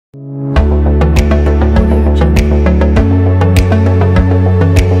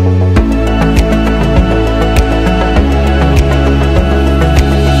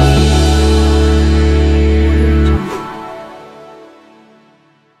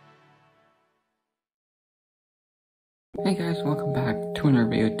Hey guys, welcome back to another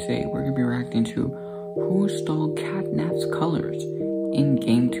video. Today we're going to be reacting to Who Stole Catnap's Colors in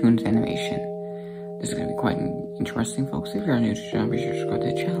Game Tunes Animation. This is going to be quite interesting, folks. If you're new to the channel, be sure to subscribe to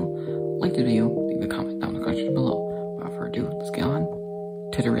the channel, like the video, leave a comment down in the questions below. Without further ado, let's get on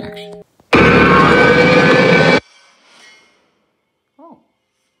to the reaction. Oh,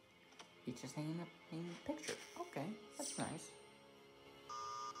 he's just hanging up a picture. Okay, that's nice.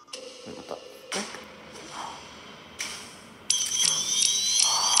 Wait, what the frick?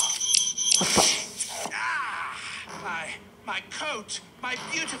 My coat! My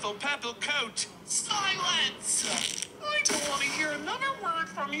beautiful purple coat! Silence! I don't want to hear another word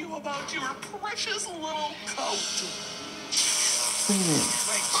from you about your precious little coat. Wait a minute.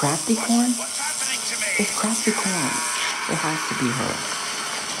 Crafty Corn? What's happening to me? It's Crafty Corn. It has to be her.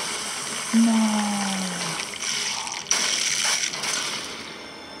 No.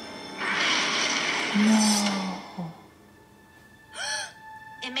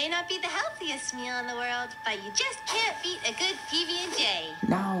 It may not be the healthiest meal in the world, but you just can't beat a good PB&J.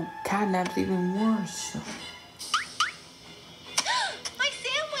 Now, Catnap's even worse. My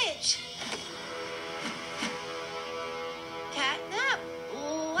sandwich! Catnap?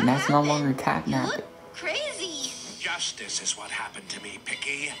 What That's no happened? longer You Catnap. look crazy. Justice is what happened to me,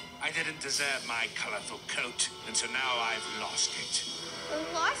 Picky. I didn't deserve my colorful coat, and so now I've lost it.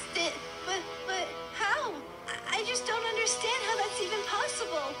 Lost it? But how? I just don't understand how that's even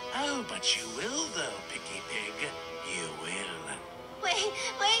possible. Oh, but you will, though, Picky Pig. You will. Wait.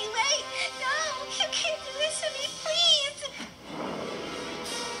 No, you can't do this to me, please.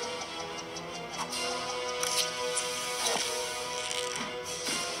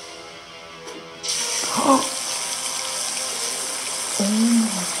 Oh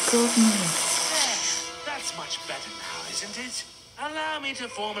my goodness. That's much better now, isn't it? Allow me to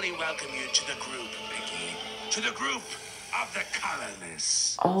formally welcome you to the group, Picky. To the group of the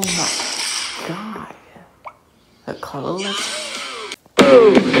colorless. Oh my god. The colorless?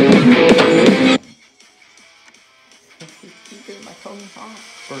 Keep my Tony Hawk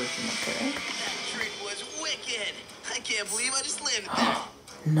version, okay? That trick was wicked. I can't believe I just landed there.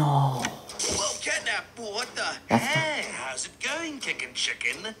 No. Whoa, Catnap, what the? Hey, how's it going, Kickin'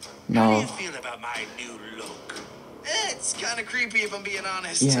 Chicken? No. How do you feel about my new look? It's kind of creepy if I'm being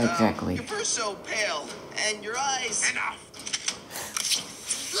honest. Yeah, exactly. Your fur's so pale, and your eyes... Enough!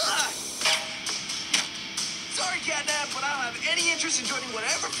 Ugh. Sorry, Catnap, but I don't have any interest in joining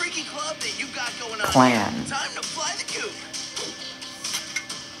whatever freaky club that you got going on. Clan. Time to fly the coop.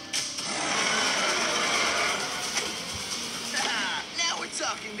 Now we're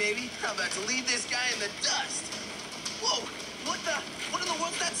talking, baby. I'm about to leave this guy in the dust. Whoa, what in the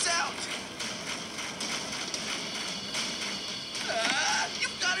world's that sound?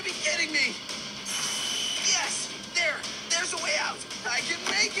 You've got to be kidding me! Yes! There's a way out! I can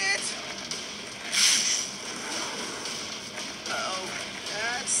make it! Uh-oh,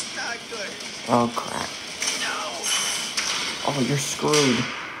 that's not good. Oh crap. No! Oh, you're screwed.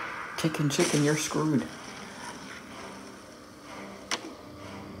 Chicken, you're screwed.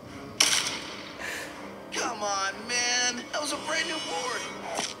 Come on, man! That was a brand new board!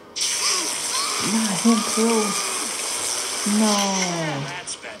 Not him too. No.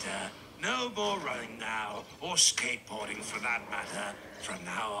 That's better. No more running now, or skateboarding for that matter, from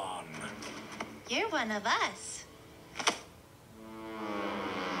now on. You're one of us.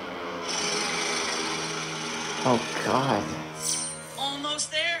 Oh god.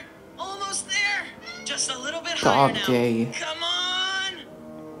 Almost there! Almost there! Just a little bit Dog higher now. day. Come on!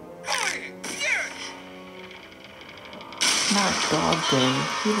 Hey, yeah. Not dog day.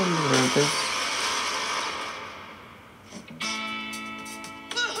 You didn't deserve this.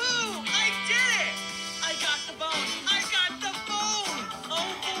 Woohoo! I did it! I got the bone! I got the bone! Oh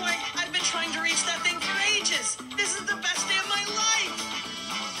boy, I've been trying to reach that thing for ages! This is the best day of my life!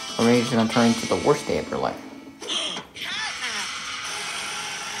 Or maybe it's gonna turn into the worst day of your life. Catnap!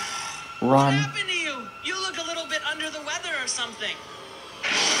 Run. What happened to you? You look a little bit under the weather or something.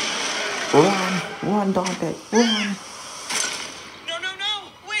 Run, dog day. Run. No!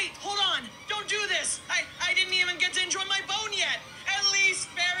 Wait, hold on! Don't do this! I didn't even get to enjoy my bone yet! At least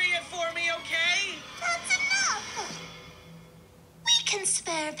bury it for me, okay? That's enough. We can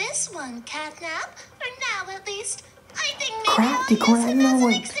spare this one, Catnap. For now, at least. I think maybe Crafty I'll Corn, use I him know as an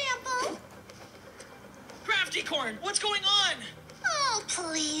it. example. Crafty Corn, what's going on? Oh,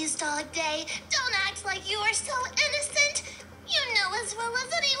 please, Dog Day. Don't act like you are so innocent. You know as well as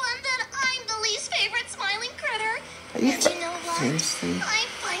anyone that I'm the least favorite smiling critter. Are you And you know what? seriously? I'm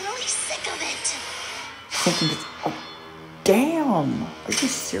finally sick of it. Thinking this. Oh, damn. Are you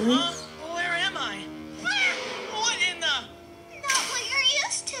serious? Where am I? What in the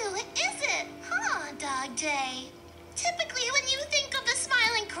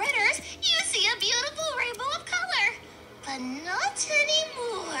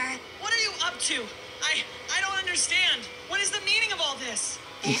to? I don't understand. What is the meaning of all this?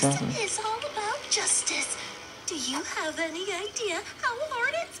 Exactly. This is all about justice. Do you have any idea how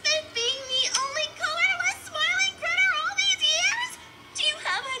hard it's been being the only colorless smiling critter all these years? Do you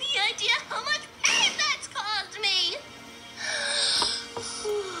have any idea how much pain that's caused me?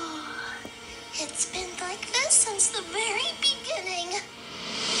 It's been like this since the very beginning.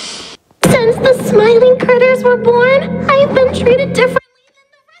 Since the smiling critters were born, I've been treated differently than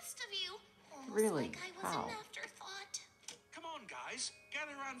the rest of you. Almost Really? like I was How? an afterthought. Come on, guys.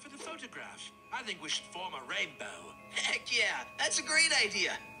 Gather around for the photograph. I think we should form a rainbow. Heck yeah, that's a great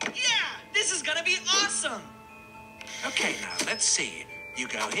idea. Yeah, this is gonna be awesome. Okay, now, let's see. You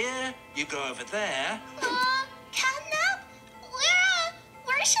go here, you go over there. Catnap?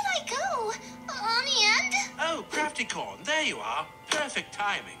 Where should I go? On the end? Oh, Crafty Corn, there you are. Perfect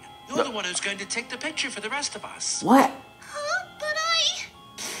timing. You're the one who's going to take the picture for the rest of us. What? Huh?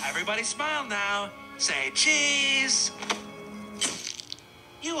 But Everybody smile now. Say cheese.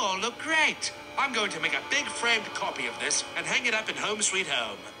 You all look great. I'm going to make a big framed copy of this and hang it up in Home Sweet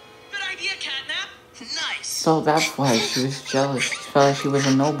Home. Good idea, Catnap. Nice. So that's why she was jealous. She felt like she was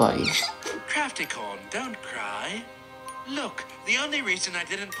a nobody. Crafty Corn, don't cry. Look, the only reason I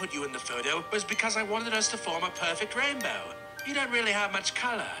didn't put you in the photo was because I wanted us to form a perfect rainbow. You don't really have much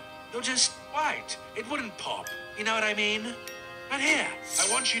color. You're just white. It wouldn't pop. You know what I mean? But here,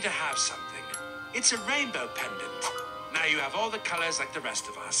 I want you to have something. It's a rainbow pendant. Now you have all the colors like the rest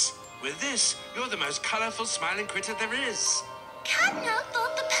of us. With this, you're the most colorful smiling critter there is. Catnap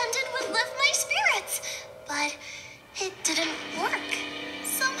thought the pendant would lift my spirits, but it didn't work.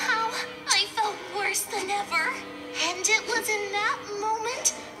 Somehow, I felt worse than ever. And it was in that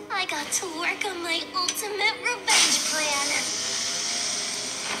moment I got to work on my ultimate revenge plan.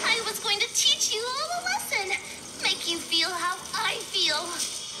 I was going to teach you all a lesson, make you feel how I feel.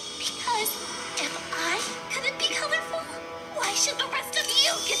 Because if I couldn't be colorful, why should the rest of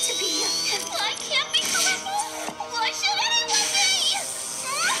you get to be? If I can't be colorful, why should anyone be?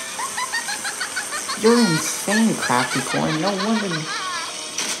 You're insane, Crafty Corn. No wonder. And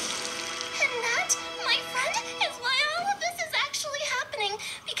that, my friend, is why all of this is actually happening.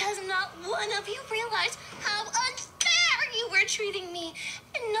 Because not one of you realized how unfair you were treating me.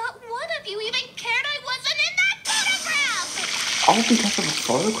 And not one of you even cared I wasn't in that photograph. All because of a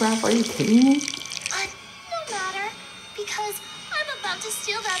photograph? Are you kidding me? No matter, because I'm about to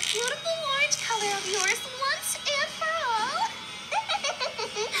steal that beautiful orange color of yours once and for all.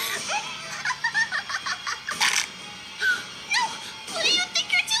 No! What do you think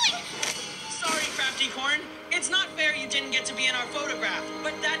you're doing? Sorry, Crafty Corn. It's not fair you didn't get to be in our photograph,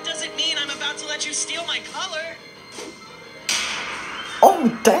 but that doesn't mean I'm about to let you steal my color. Oh,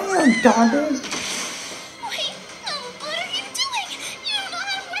 damn, Dogger. Wait, no, what are you doing? You don't know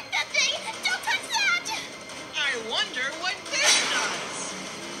how to work that thing. Don't touch that. I wonder what this does.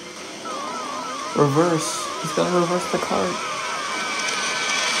 Reverse. He's gonna reverse the card.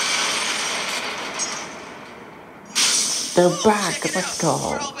 They're back. Let's We're go.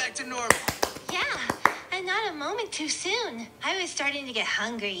 all back to normal. Yeah, and not a moment too soon. I was starting to get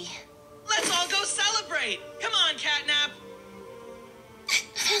hungry. Let's all go celebrate. Come on, Catnap.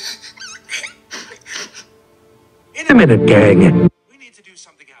 In a minute, gang. We need to do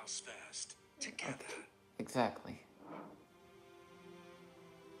something else first. Together. Exactly.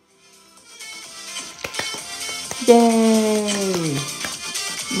 Yay!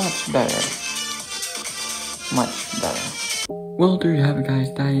 Much better. Much better. Well, there you have it,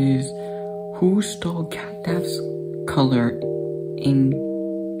 guys. That is who stole Catnap's color in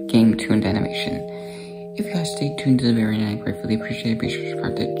Game Tuned animation. If you guys stay tuned to the very end, I gratefully appreciate it. Be sure to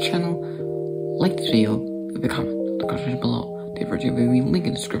subscribe to the channel, like this video, leave a comment, the comments below. The virtual video link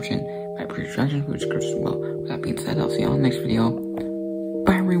in the description. My previous reactions will be description as well. With that being said, I'll see you on the next video.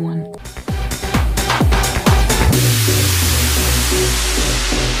 Bye, everyone.